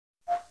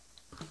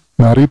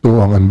Narito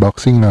ang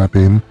unboxing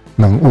natin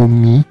ng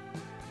Omni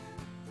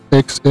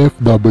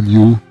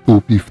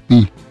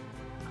XFW250.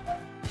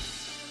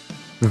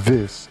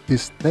 This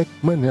is Tech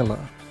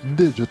Manila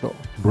Digital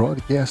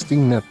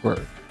Broadcasting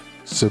Network.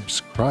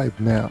 Subscribe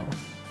now.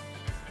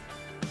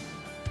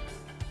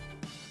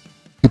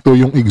 Ito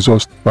yung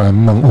exhaust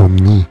fan ng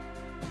Omni.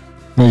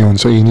 Ngayon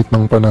sa init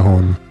ng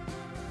panahon,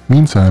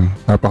 minsan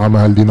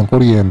napakamahal din ng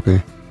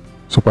kuryente.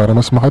 So para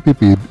mas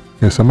makatipid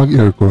kaysa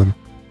mag-aircon,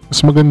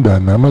 mas maganda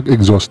na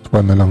mag-exhaust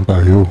fan na lang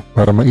tayo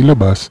para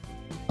mailabas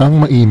ang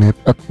mainit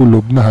at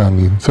kulob na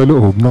hangin sa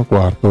loob ng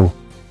kwarto.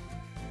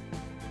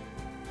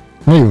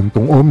 Ngayon,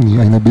 tong Omni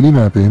ay nabili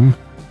natin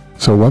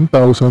sa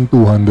 1,299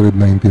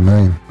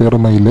 pero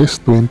may less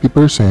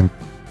 20%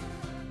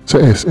 sa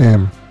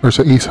SM or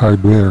sa Ace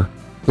Hardware.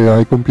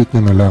 Kaya i-compute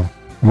nyo na lang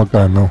kung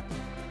magkano.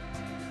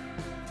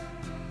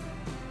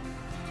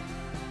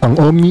 Ang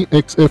Omni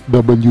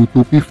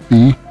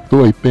XFW250 ito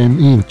ay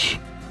 10-inch.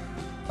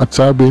 At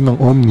sabi ng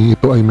Omni,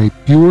 ito ay may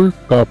pure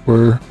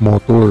copper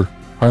motor,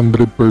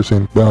 100%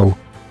 daw.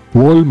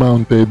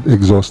 Wall-mounted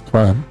exhaust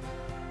fan.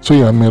 So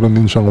yan, meron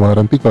din siyang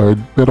warranty card,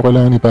 pero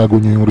kailangan itago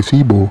nyo yung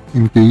resibo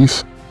in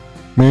case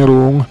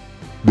merong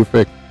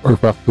defect or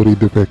factory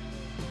defect.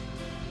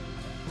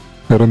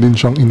 Meron din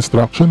siyang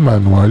instruction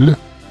manual.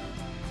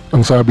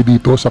 Ang sabi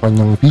dito sa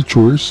kanyang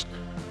features,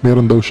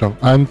 meron daw siyang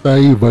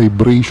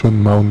anti-vibration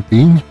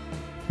mounting,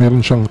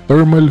 meron siyang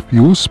thermal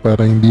fuse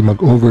para hindi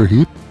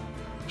mag-overheat,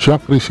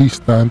 shock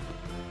resistant,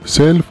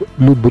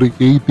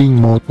 self-lubricating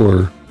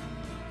motor,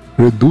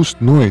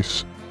 reduced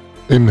noise,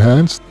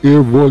 enhanced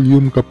air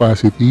volume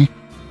capacity,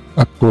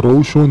 at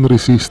corrosion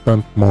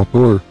resistant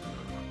motor.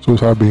 So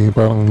sabi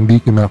parang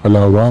hindi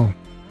kinakalawang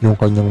yung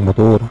kanyang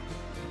motor.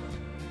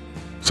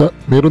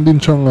 Meron din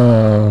siyang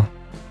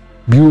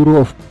Bureau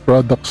of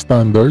Product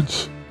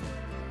Standards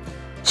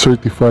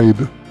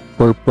certified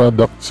for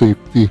product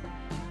safety.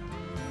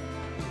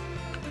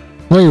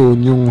 Ngayon,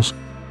 yung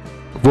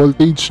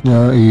voltage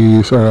niya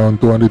is around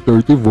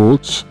 230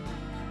 volts,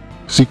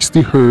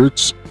 60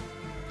 Hz,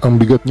 ang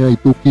bigat niya ay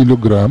 2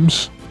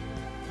 kilograms,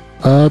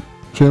 at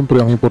syempre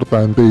ang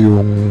importante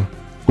yung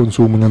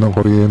konsumo niya ng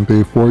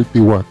kuryente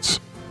 40 watts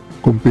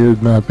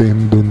compared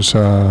natin dun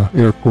sa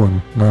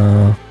aircon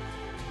na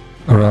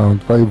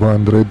around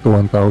 500 to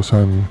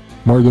 1,000,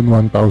 more than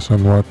 1,000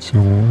 watts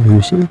yung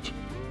usage.